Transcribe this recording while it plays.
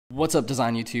What's up,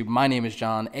 Design YouTube? My name is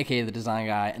John, aka The Design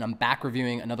Guy, and I'm back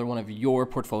reviewing another one of your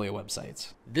portfolio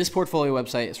websites. This portfolio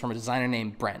website is from a designer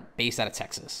named Brent, based out of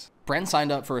Texas. Brent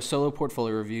signed up for a solo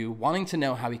portfolio review, wanting to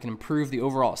know how he can improve the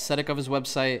overall aesthetic of his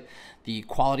website, the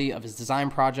quality of his design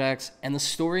projects, and the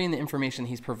story and the information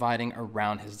he's providing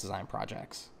around his design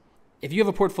projects. If you have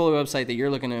a portfolio website that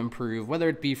you're looking to improve, whether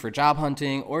it be for job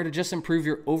hunting or to just improve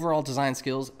your overall design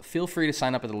skills, feel free to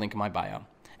sign up at the link in my bio.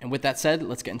 And with that said,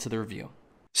 let's get into the review.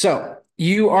 So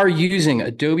you are using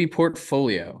Adobe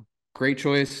Portfolio. Great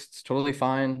choice. It's totally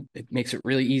fine. It makes it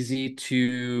really easy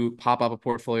to pop up a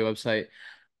portfolio website.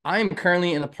 I'm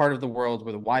currently in a part of the world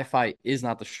where the Wi-Fi is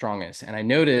not the strongest. And I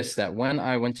noticed that when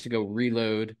I went to go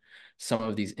reload some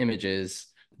of these images,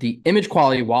 the image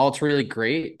quality, while it's really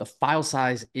great, the file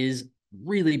size is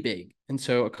really big. And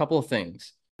so a couple of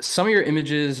things. Some of your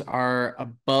images are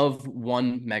above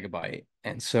 1 MB.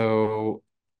 And so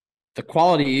the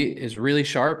quality is really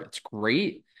sharp. It's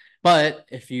great. But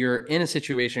if you're in a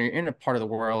situation, you're in a part of the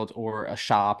world or a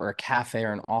shop or a cafe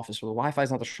or an office where the Wi-Fi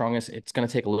is not the strongest, it's going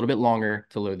to take a little bit longer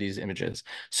to load these images.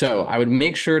 So I would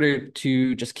make sure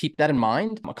to just keep that in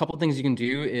mind. A couple of things you can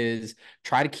do is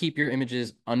try to keep your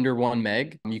images under 1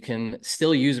 meg. You can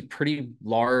still use a pretty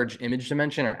large image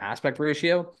dimension or aspect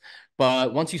ratio.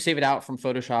 But once you save it out from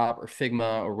Photoshop or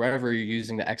Figma or wherever you're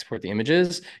using to export the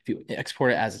images, if you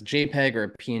export it as a JPEG or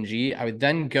a PNG, I would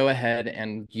then go ahead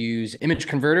and use Image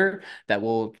Converter that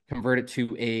will convert it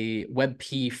to a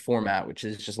WebP format, which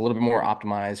is just a little bit more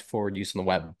optimized for use on the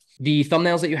web. The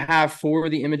thumbnails that you have for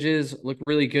the images look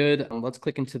really good. Let's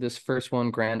click into this first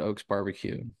one, Grand Oaks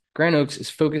Barbecue. Grand Oaks is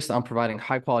focused on providing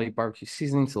high-quality barbecue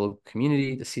seasoning to the local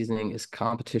community. The seasoning is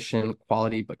competition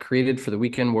quality, but created for the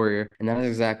weekend warrior. And that is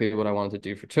exactly what I wanted to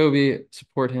do for Toby,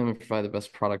 support him and provide the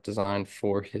best product design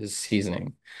for his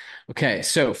seasoning. Okay,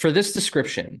 so for this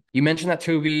description, you mentioned that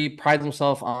Toby prides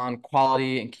himself on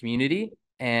quality and community,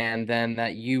 and then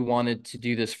that you wanted to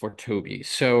do this for Toby.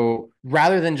 So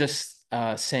rather than just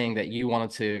saying that you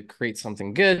wanted to create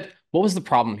something good, what was the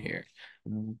problem here?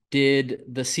 Did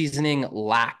the seasoning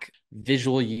lack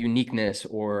visual uniqueness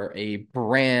or a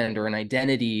brand or an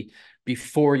identity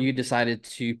before you decided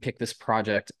to pick this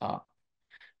project up?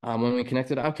 When we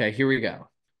connected, okay, here we go.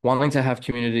 Wanting to have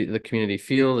the community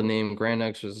feel, the name Grand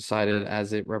Oaks was decided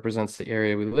as it represents the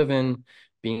area we live in.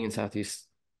 Being in Southeast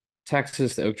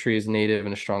Texas, the oak tree is native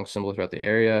and a strong symbol throughout the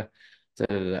area. Da,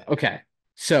 da, da. Okay,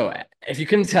 so if you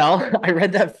can tell, I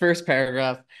read that first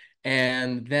paragraph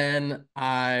and then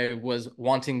I was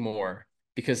wanting more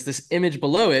because this image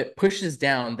below it pushes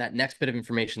down that next bit of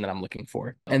information that I'm looking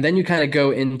for. And then you kind of go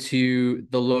into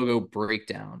the logo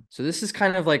breakdown. So this is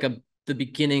kind of like the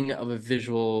beginning of a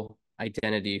visual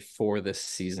identity for this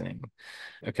seasoning.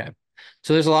 Okay,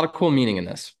 so there's a lot of cool meaning in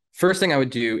this. First thing I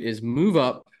would do is move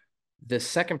up this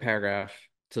second paragraph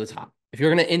to the top. If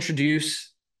you're going to introduce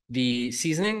the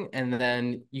seasoning and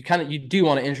then you do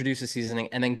want to introduce the seasoning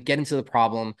and then get into the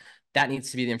problem, that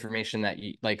needs to be the information that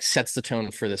you like sets the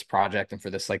tone for this project and for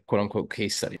this like quote unquote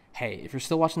case study. Hey, if you're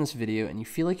still watching this video and you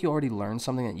feel like you already learned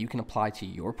something that you can apply to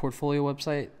your portfolio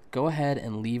website, go ahead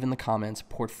and leave in the comments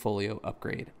portfolio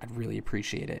upgrade. I'd really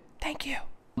appreciate it. Thank you.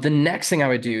 The next thing I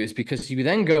would do is because you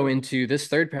then go into this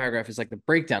third paragraph is like the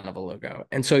breakdown of a logo.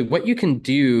 And so what you can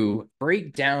do,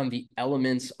 break down the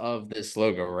elements of this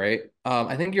logo, right?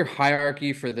 I think your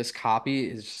hierarchy for this copy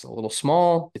is just a little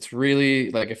small. It's really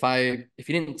like if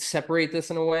you didn't separate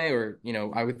this in a way, or,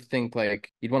 I would think like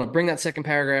you'd want to bring that second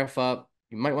paragraph up.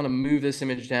 You might want to move this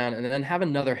image down and then have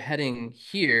another heading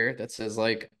here that says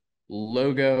like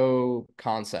logo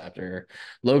concept or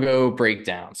logo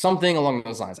breakdown, something along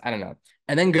those lines. I don't know.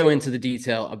 And then go into the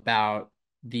detail about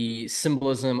the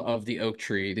symbolism of the oak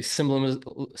tree, the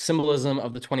symbolism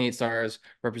of the 28 stars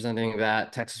representing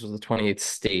that Texas was the 28th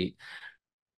state.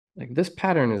 Like this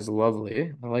pattern is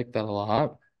lovely. I like that a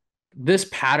lot. This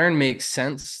pattern makes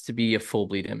sense to be a full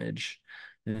bleed image.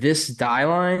 This die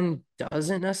line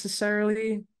doesn't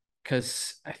necessarily,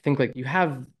 because I think like you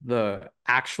have the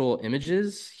actual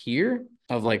images here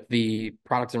of like the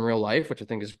product in real life, which I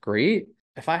think is great.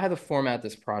 If I had to format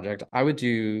this project, I would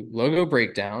do logo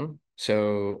breakdown.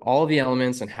 So all the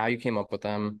elements and how you came up with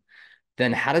them.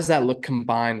 Then how does that look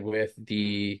combined with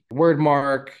the word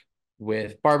mark,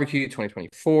 with barbecue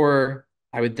 2024?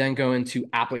 I would then go into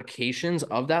applications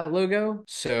of that logo.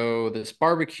 So this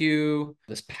barbecue,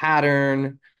 this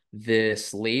pattern,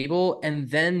 this label, and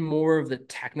then more of the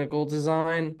technical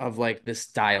design of like this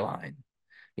die line.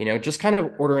 Just kind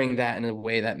of ordering that in a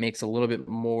way that makes a little bit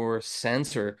more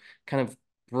sense or kind of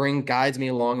guides me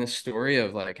along the story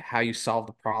of like how you solve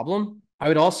the problem. I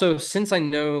would also, since I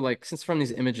know, like, since from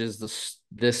these images,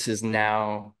 this is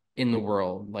now in the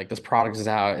world. Like this product is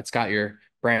out, it's got your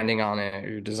branding on it,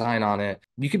 your design on it.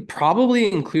 You could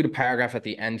probably include a paragraph at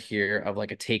the end here of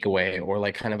like a takeaway or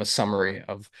like kind of a summary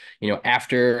of,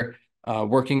 after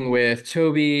working with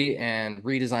Toby and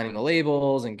redesigning the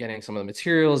labels and getting some of the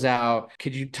materials out,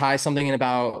 could you tie something in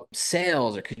about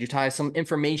sales, or could you tie some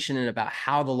information in about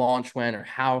how the launch went, or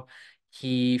how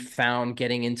he found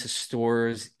getting into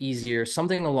stores easier,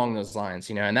 something along those lines,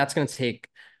 and that's going to take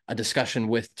a discussion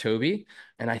with Toby.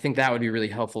 And I think that would be really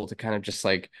helpful to kind of just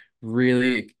like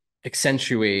really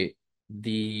accentuate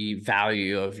the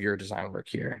value of your design work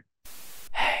here.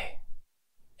 Hey,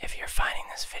 if you're finding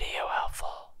this video helpful,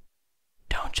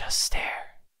 don't just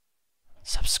stare.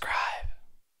 Subscribe.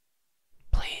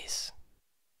 Please.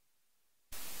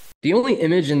 The only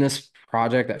image in this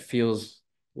project that feels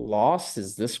lost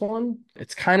is this one.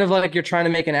 It's kind of like you're trying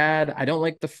to make an ad. I don't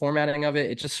like the formatting of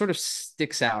it. It just sort of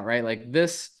sticks out, right? Like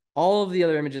this, all of the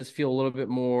other images feel a little bit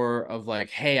more of like,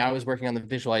 hey, I was working on the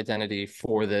visual identity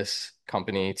for this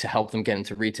company to help them get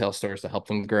into retail stores, to help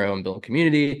them grow and build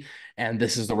community. And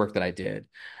this is the work that I did.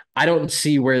 I don't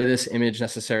see where this image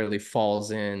necessarily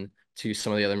falls in to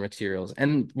some of the other materials.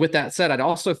 And with that said, I'd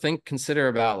also consider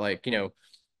about like,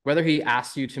 whether he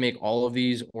asks you to make all of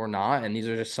these or not, and these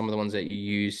are just some of the ones that you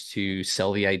use to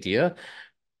sell the idea,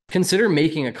 consider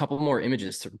making a couple more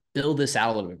images to build this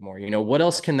out a little bit more. What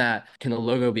else can the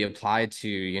logo be applied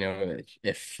to,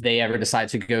 if they ever decide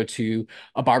to go to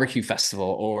a barbecue festival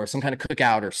or some kind of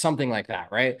cookout or something like that,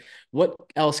 right? What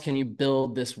else can you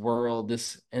build this world,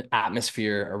 this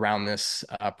atmosphere around this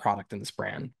product and this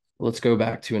brand? Let's go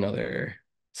back to another.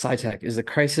 SciTech is the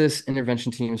Crisis Intervention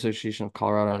Team Association of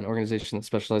Colorado, an organization that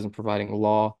specializes in providing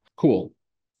law. Cool.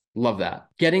 Love that.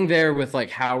 Getting there with like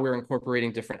how we're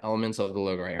incorporating different elements of the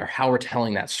logo, right? Or how we're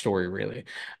telling that story, really.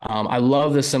 I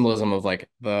love the symbolism of like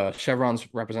the chevrons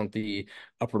represent the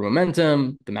upward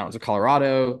momentum, the mountains of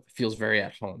Colorado. Feels very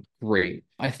at home. Great.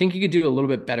 I think you could do a little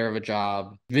bit better of a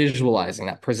job visualizing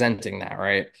that, presenting that,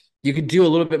 right? You could do a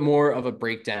little bit more of a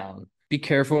breakdown. Be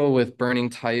careful with burning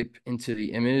type into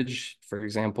the image. For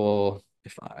example,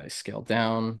 if I scale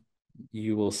down,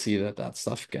 you will see that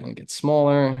stuff gonna get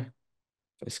smaller.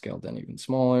 If I scale down even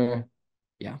smaller,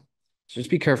 yeah. So just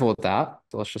be careful with that.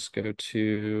 So let's just go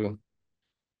to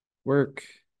work.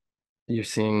 You're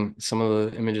seeing some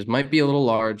of the images might be a little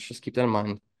large. Just keep that in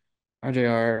mind.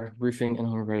 RJR, roofing and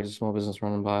home repairs, a small business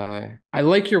running by. I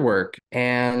like your work.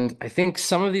 And I think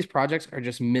some of these projects are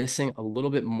just missing a little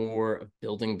bit more of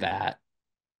building that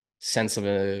sense of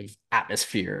an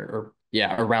atmosphere, or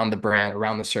yeah, around the brand,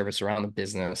 around the service, around the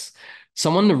business.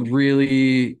 Someone to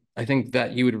really, I think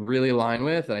that you would really align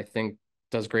with, that I think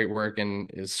does great work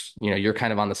and is, you're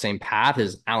kind of on the same path,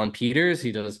 is Alan Peters.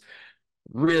 He does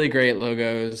really great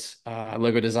logo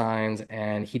designs,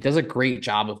 and he does a great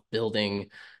job of building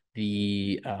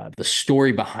the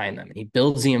story behind them. He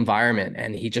builds the environment,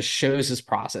 and he just shows his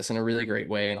process in a really great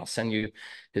way. And I'll send you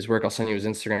his work. I'll send you his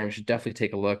Instagram. You should definitely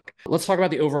take a look. Let's talk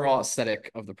about the overall aesthetic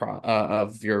of the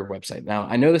of your website. Now,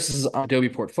 I know this is Adobe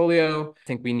Portfolio. I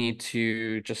think we need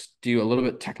to just do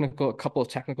a couple of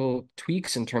technical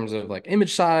tweaks in terms of like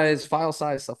image size, file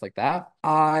size, stuff like that.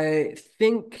 I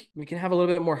think we can have a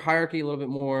little bit more hierarchy, a little bit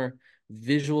more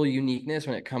visual uniqueness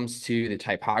when it comes to the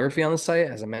typography on the site.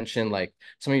 As I mentioned, like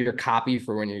some of your copy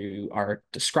for when you are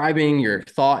describing your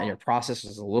thought and your process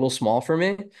is a little small for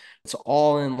me. It's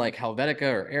all in like Helvetica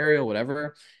or Arial,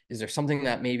 whatever. Is there something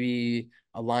that maybe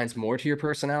aligns more to your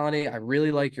personality? I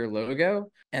really like your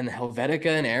logo, and the Helvetica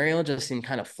and Arial just seem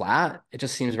kind of flat. It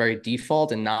just seems very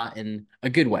default and not in a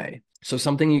good way. So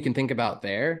something you can think about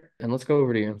there. And let's go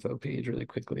over to your info page really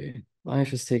quickly.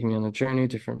 Life has taken me on a journey,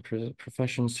 different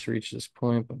professions to reach this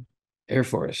point. But Air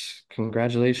Force,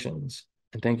 congratulations.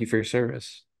 And thank you for your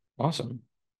service. Awesome.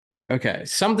 Okay,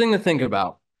 something to think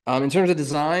about. In terms of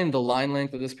design, the line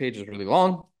length of this page is really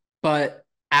long. But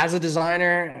as a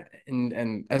designer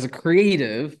and as a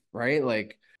creative, right,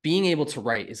 like being able to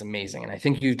write is amazing. And I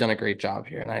think you've done a great job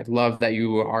here. And I love that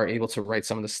you are able to write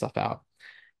some of this stuff out.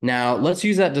 Now, let's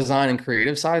use that design and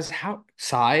creative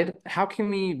side. How can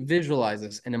we visualize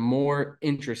this in a more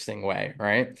interesting way,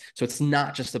 right? So it's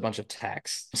not just a bunch of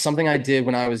text. Something I did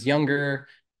when I was younger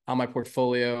on my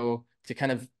portfolio to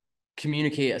kind of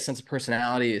communicate a sense of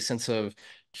personality, a sense of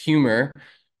humor,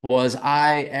 was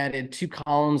I added two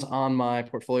columns on my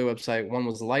portfolio website. One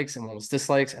was likes and one was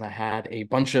dislikes. And I had a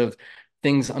bunch of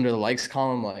things under the likes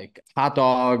column, like hot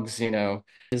dogs,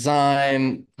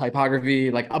 design,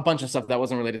 typography, like a bunch of stuff that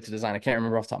wasn't related to design. I can't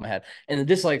remember off the top of my head. In the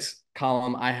dislikes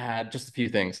column, I had just a few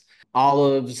things: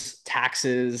 olives,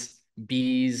 taxes,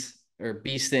 bees or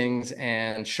bee stings,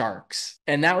 and sharks.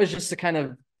 And that was just to kind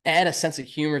of add a sense of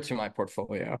humor to my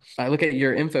portfolio. I look at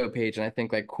your info page and I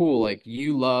think like, cool, like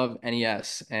you love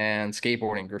NES and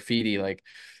skateboarding, graffiti, like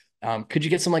could you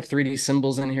get some like 3D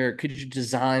symbols in here? Could you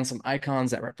design some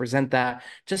icons that represent that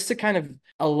just to kind of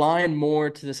align more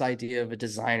to this idea of a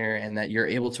designer and that you're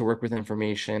able to work with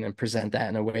information and present that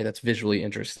in a way that's visually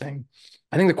interesting?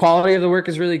 I think the quality of the work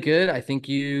is really good. I think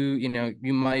you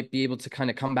might be able to kind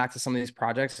of come back to some of these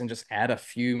projects and just add a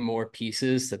few more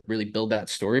pieces that really build that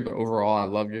story. But overall, I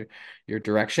love your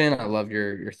direction. I love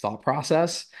your thought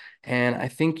process. And I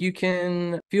think you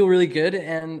can feel really good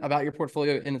and about your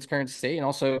portfolio in its current state and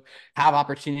also have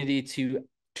opportunity to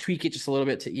tweak it just a little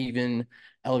bit to even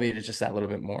elevate it just that little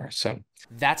bit more. So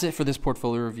that's it for this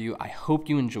portfolio review. I hope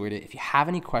you enjoyed it. If you have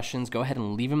any questions, go ahead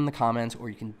and leave them in the comments, or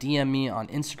you can DM me on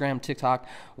Instagram, TikTok,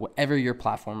 whatever your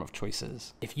platform of choice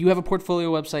is. If you have a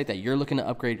portfolio website that you're looking to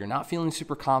upgrade, you're not feeling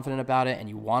super confident about it, and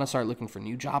you want to start looking for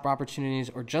new job opportunities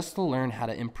or just to learn how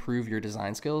to improve your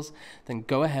design skills, then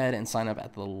go ahead and sign up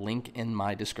at the link in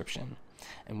my description.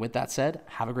 And with that said,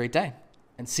 have a great day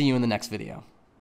and see you in the next video.